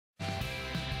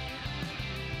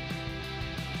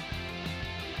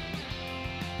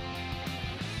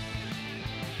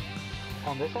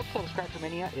On this episode of Scratcher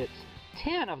Mania, it's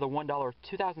 10 of the $1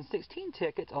 2016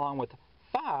 tickets along with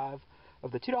 5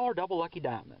 of the $2 Double Lucky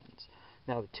Diamonds.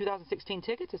 Now the 2016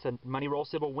 tickets, it's a Money Roll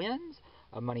Sybil Wins,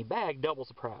 a Money Bag Double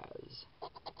Surprise.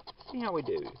 See how we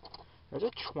do. There's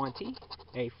a 20,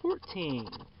 a 14,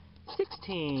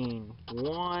 16,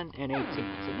 1, and 18.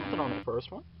 So nothing on that first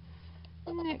one.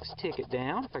 Next ticket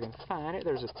down, if I can find it,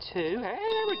 there's a 2. Hey,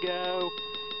 there we go.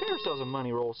 Got ourselves a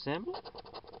Money Roll symbol.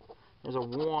 There's a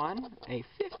 1, a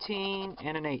 15,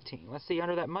 and an 18. Let's see,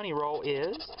 under that money roll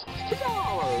is $2.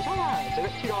 Alright, so I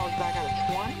got $2 back out of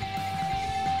 20.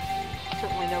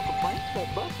 Certainly no complaints, but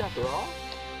bust after all.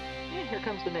 And here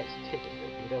comes the next ticket.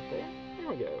 Get up there. There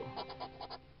we go.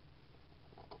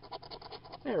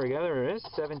 There we go. There it is.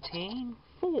 17,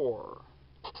 4,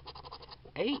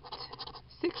 8,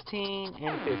 16,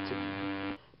 and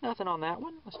 15. Nothing on that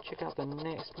one. Let's check out the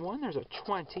next one. There's a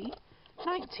 20,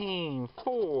 19,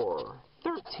 4,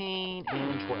 13,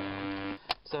 and 12.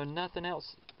 So nothing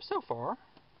else so far.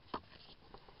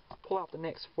 Pull out the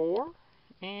next 4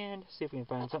 and see if we can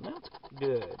find something else.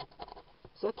 Good.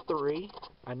 So a 3,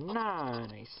 a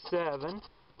 9, a 7,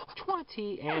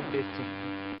 20, and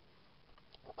 15.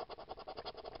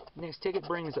 Next ticket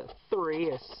brings a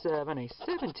 3, a 7, a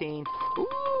 17. Ooh,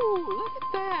 look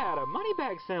at that! A money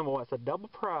bag symbol. That's a double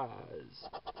prize.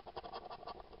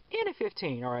 And a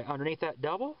 15. Alright, underneath that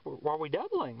double, are we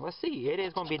doubling? Let's see. It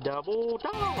is going to be double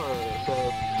dollar. So,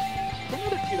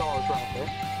 another $2 right there.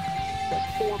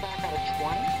 That's 4 back out of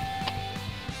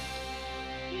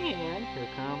 20. And here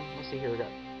come, let's see here, we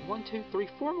got 1, 2, 3,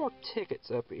 4 more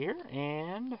tickets up here.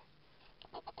 And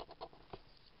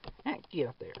get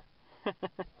up there.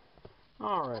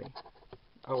 Alright.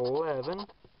 11,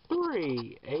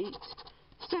 3, 8,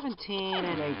 17,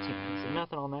 and 18. So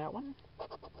nothing on that one.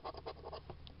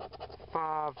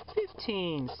 5,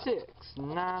 15, 6,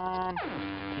 9,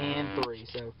 and 3.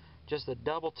 So just a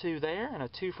double 2 there and a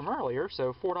 2 from earlier.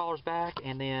 So $4 back,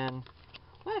 and then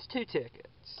last 2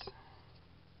 tickets.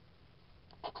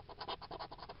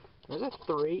 There's a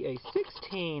 3, a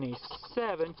 16, a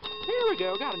 7. Here we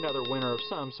go. Got another winner of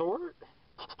some sort.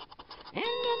 And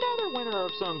another winner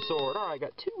of some sort. Alright,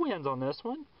 got 2 wins on this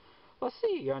one. Let's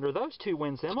see, under those 2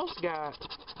 win symbols, got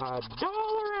 $1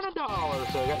 and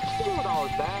 $1. So got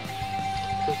 $2 back.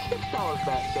 So $6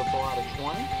 back so far out of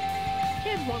 20.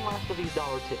 And one last of these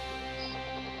dollar tickets.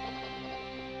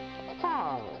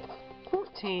 5,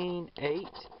 14, 8,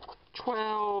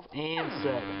 12, and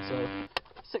 7.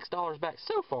 So $6 back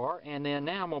so far. And then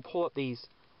now I'm going to pull up these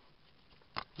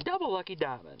Double Lucky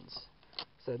Diamonds.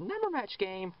 It's a number match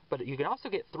game, but you can also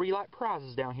get 3 like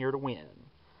prizes down here to win.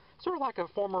 Sort of like a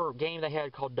former game they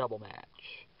had called Double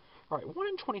Match. Alright, 1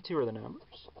 and 22 are the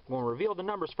numbers. We'll reveal the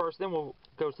numbers first, then we'll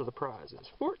go to the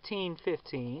prizes. 14,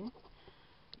 15,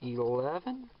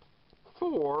 11,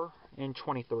 4, and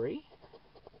 23.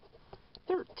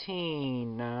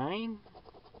 13, 9,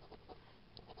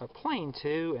 a plain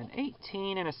 2, and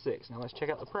 18, and a 6. Now let's check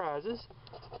out the prizes.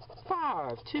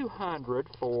 5, 200,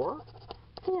 4,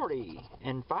 40,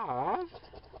 and 5,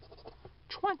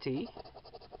 20,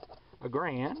 a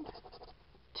grand,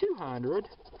 200,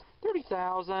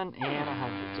 30,000, and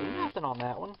 100. So nothing on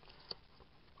that one.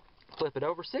 Flip it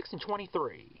over. 6 and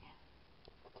 23.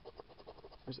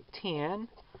 There's a 10,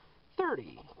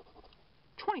 30,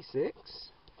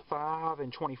 26, 5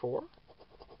 and 24,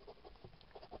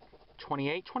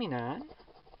 28, 29,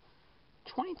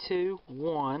 22,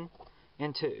 1,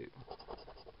 and 2.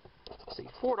 Let's see,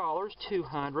 $4,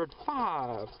 200,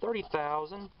 5,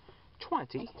 30,000,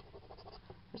 20.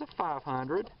 There's a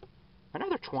 500,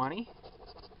 another 20,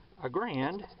 a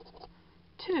grand,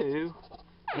 2,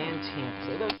 and 10.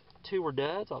 So those 2 were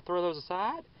duds. I'll throw those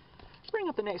aside. Bring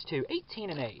up the next 2, 18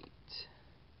 and 8.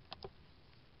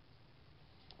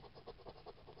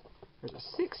 There's a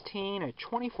 16, a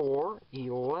 24,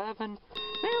 11.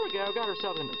 There we go. Got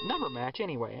ourselves a number match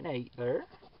anyway, an 8 there.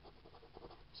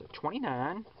 So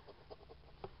 29,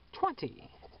 20,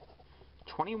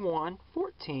 21,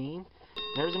 14.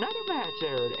 There's another match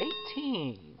there at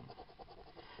 18.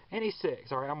 And a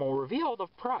 6. Alright, I'm going to reveal the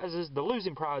prizes, the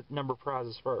losing prize number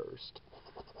prizes first.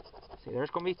 See, there's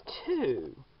going to be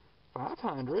 2,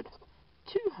 500,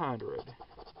 200,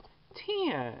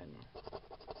 10,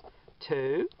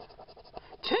 2,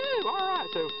 2. Alright,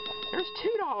 so there's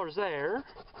 $2 there.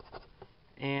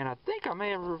 And I think I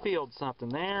may have revealed something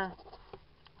there.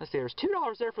 Let's see, there's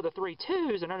 $2 there for the 3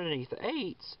 2s, and underneath the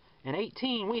 8s and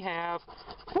 18 we have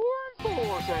 4 and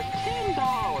 4, so that's $10.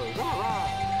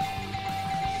 Alright.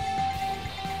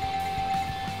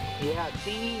 Yeah,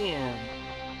 TM.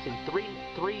 See,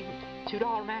 three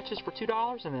 $2 matches for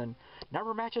 $2, and then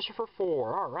number matches for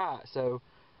 $4. Alright, so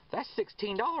That's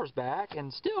 $16 back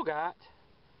and still got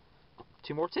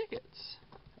 2 more tickets.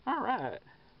 Alright.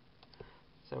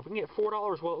 So if we can get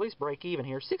 $4, we'll at least break even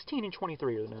here. 16 and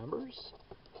 23 are the numbers.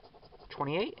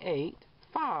 28, 8,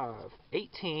 5,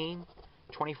 18,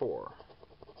 24.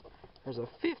 There's a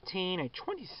 15, a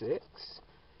 26,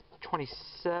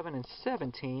 27 and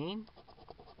 17,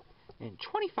 and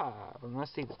 25. And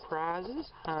let's see the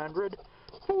prizes. 100,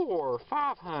 4,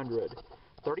 500,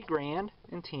 30 grand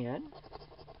and 10,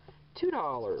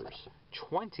 $2,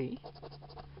 20,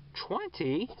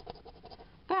 20,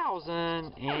 1,000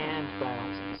 and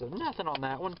 1,000. So nothing on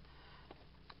that one.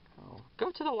 I'll go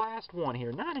to the last one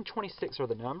here. 9 and 26 are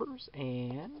the numbers,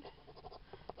 and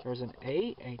there's an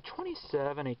 8, a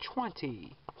 27, a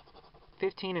 20,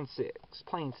 15 and 6,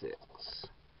 plain 6,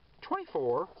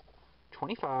 24,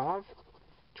 25,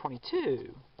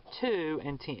 22, 2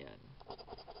 and 10.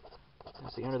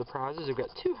 Let's see, under the prizes, we've got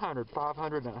 200,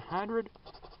 500, and 100,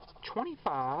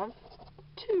 25,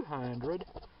 200,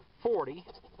 40,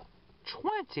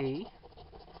 20,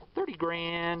 30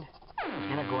 grand,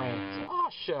 and a grand. So, oh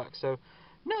shucks. So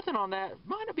nothing on that.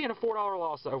 Might have been a $4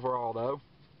 loss overall though,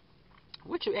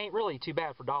 which ain't really too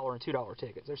bad for $1 and $2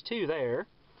 tickets. There's 2 there.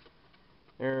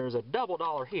 There's a double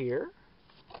dollar here,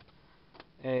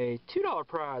 a $2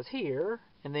 prize here,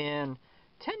 and then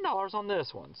 $10 on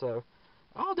this one. So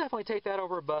I'll definitely take that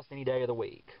over a bust any day of the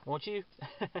week. Won't you?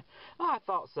 I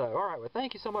thought so. Alright, well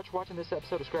thank you so much for watching this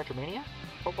episode of Scratcher Mania.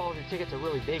 Hope all of your tickets are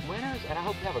really big winners, and I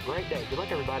hope you have a great day. Good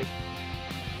luck everybody.